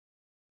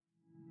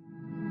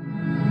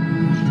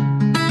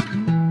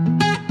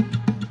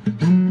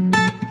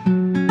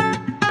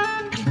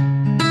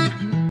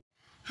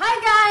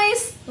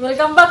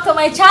Welcome back to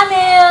my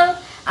channel.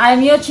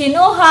 I'm yuchien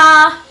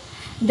oja.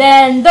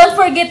 Then don't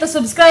forget to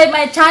subscribe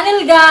my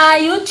channel ga,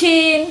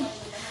 yuchien.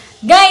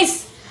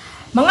 Guys,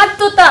 mga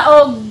tuta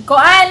og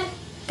kuan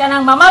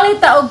kanang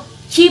mamalita og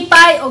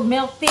CHIPAY og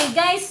milk tea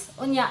guys.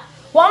 Unya,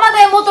 wa man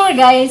tay motor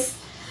guys.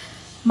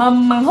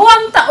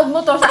 Manghuwam ta og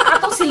motor sa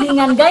atong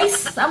silingan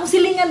guys. Sa among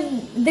silingan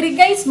diri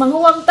guys,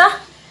 manghuwam ta.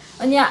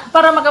 Unya,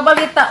 para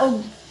makabalita og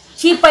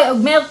CHIPAY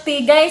og milk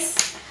tea guys.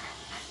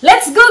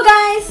 Let's go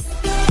guys!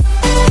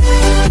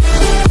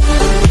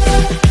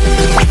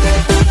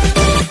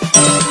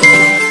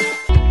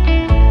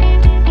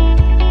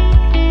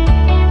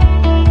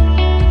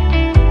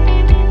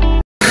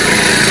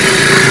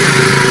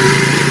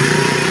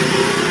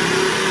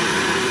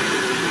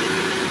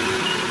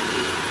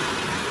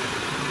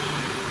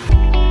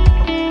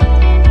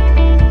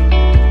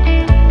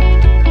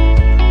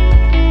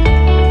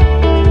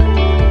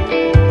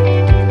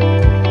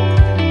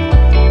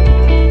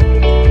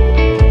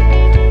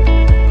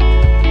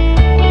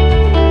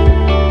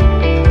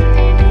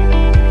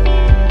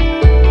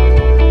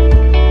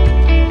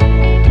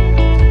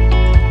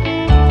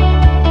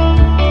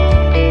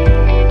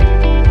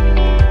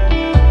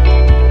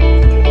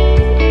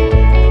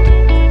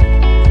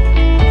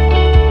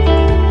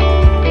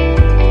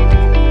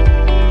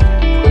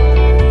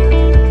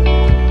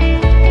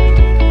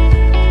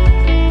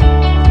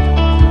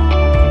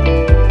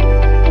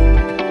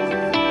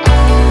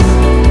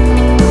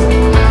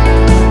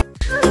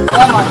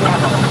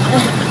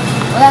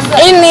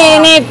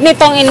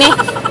 Nitong ini.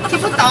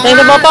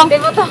 Ini potong.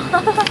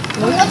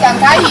 Kamu讲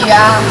台语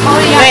啊？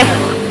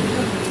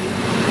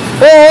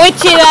我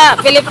去了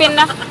菲律宾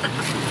了，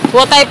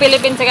我在菲律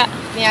宾这个。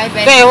你要一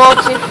杯？对，我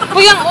去。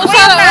不用，我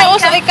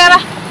是一个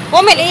了，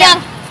我们一样。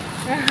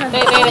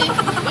对，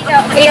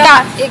一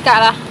个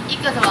了。一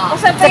个什么？我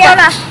是不要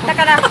了，那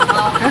个了。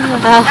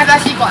要不要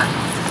吸管？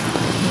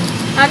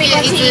啊，你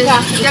先吃一个。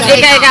一个，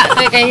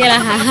对，可以了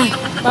哈。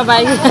拜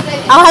拜。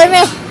啊，还没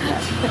有。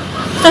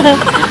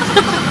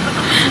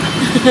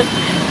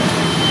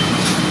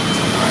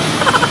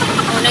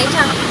Oh,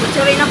 naisang.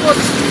 Picture na po.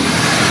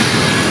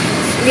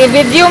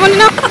 Video mo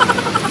na.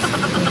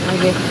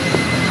 Okay.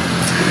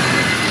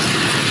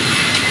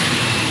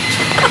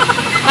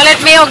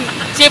 Malit mo yung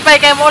CHIPAY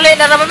kayo mo ulit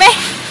na naman eh.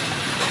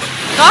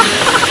 No?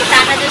 Kita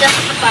na dyan sa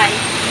CHIPAY.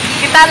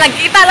 Kita lang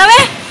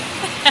eh.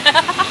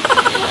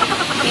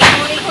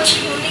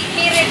 Huli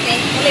hirit eh.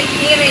 Huli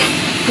hirit.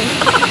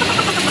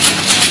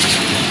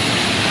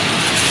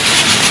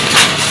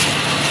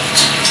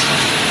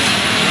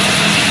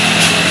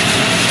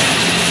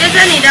 这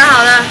是你的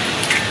好了。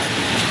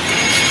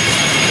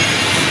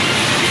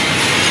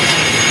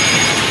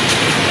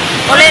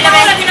我来那边。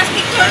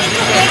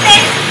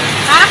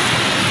啊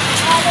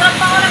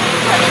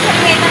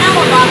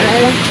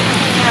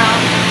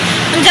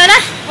？Nandiyan na?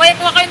 Wait,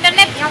 kuha ko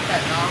internet. 要等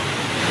哦。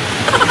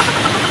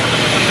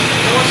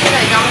我现在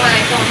刚外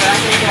送回来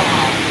就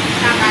好，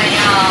大概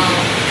要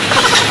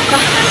3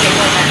点多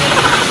才能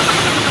到，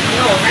因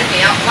为我3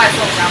点要外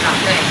送香港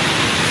队。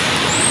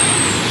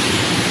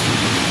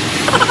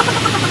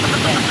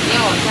 因为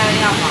我现在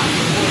要把服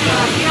务都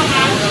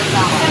上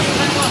完。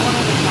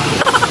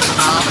好。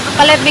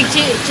Palit big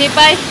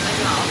CHIPAY.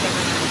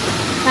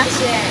 谢谢。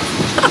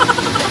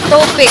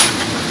Topik.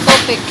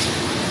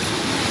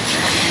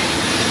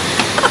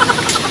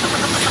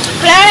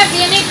 Wala,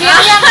 yan.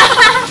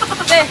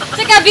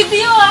 Tsaka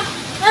video ah.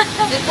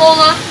 直播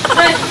吗？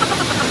对。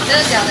真的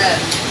假的？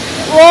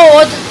我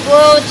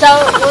抄。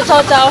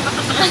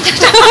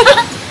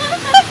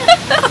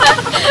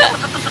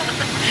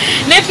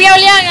你漂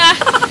亮啊！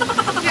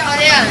漂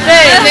亮，对，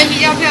人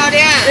比较漂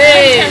亮。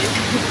对。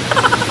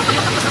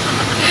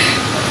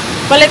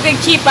Palit big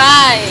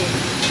CHIPAY.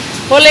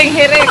 Huling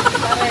hirit.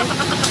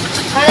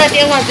 他的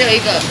电话只有一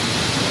个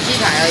机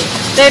台而已。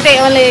对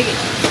，only。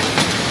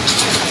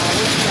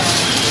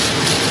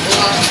哇，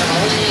什么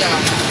东西啊？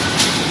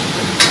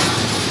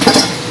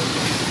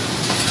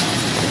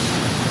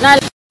那。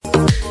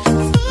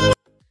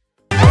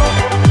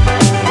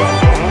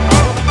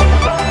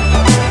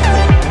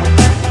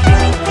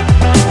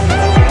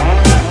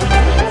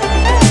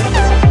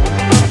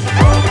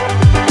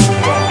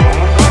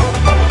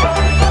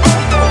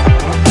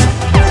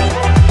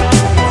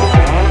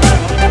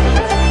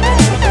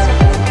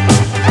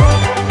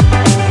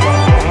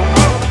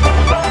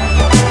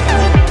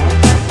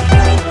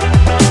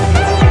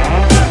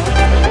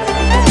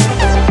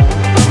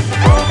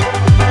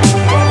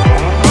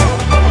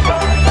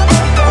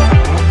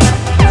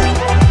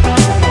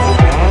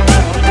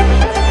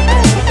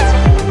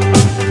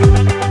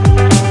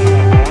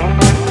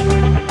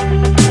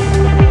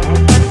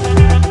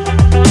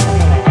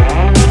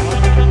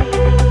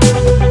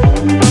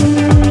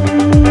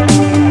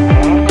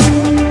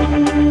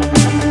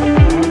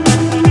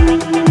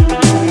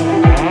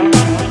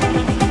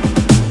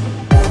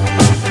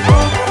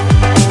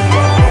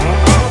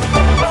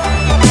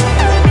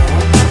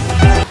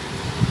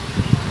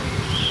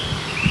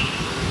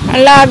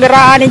 Ala,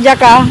 garaan ni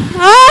Jaka.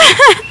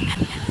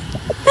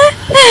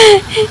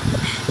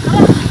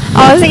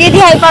 Oh, sige, di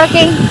high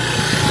parking.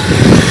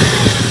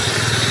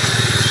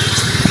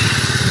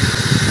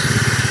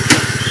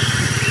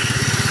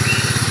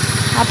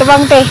 Ato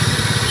bang te?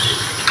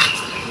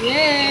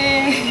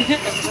 Yay!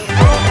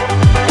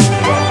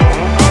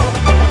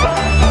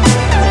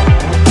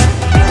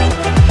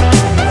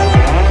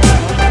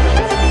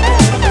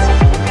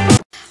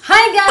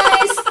 Hi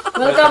guys!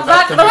 Welcome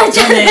back to my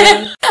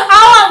channel!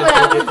 Awang mo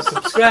lang!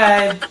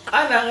 Subscribe!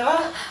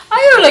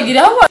 Ayaw lagi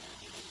na ako!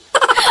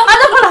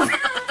 Ano pa lang?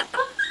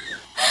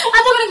 Ano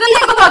pa lang?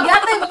 Ganyan ko bagi?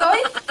 Atay mo ka,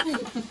 oy?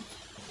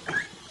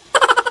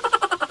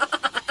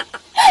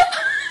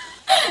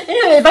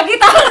 Anyway,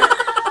 pakita!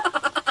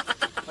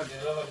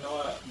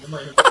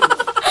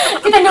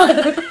 Kita naman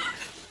doon!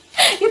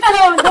 Kita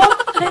naman doon!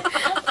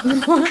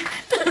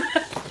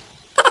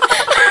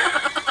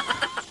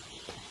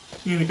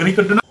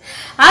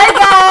 Hi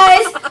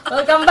guys!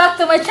 Welcome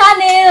back to my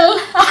channel!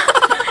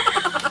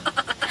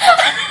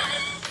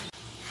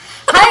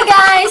 Hi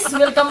guys!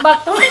 Welcome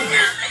back to my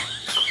channel!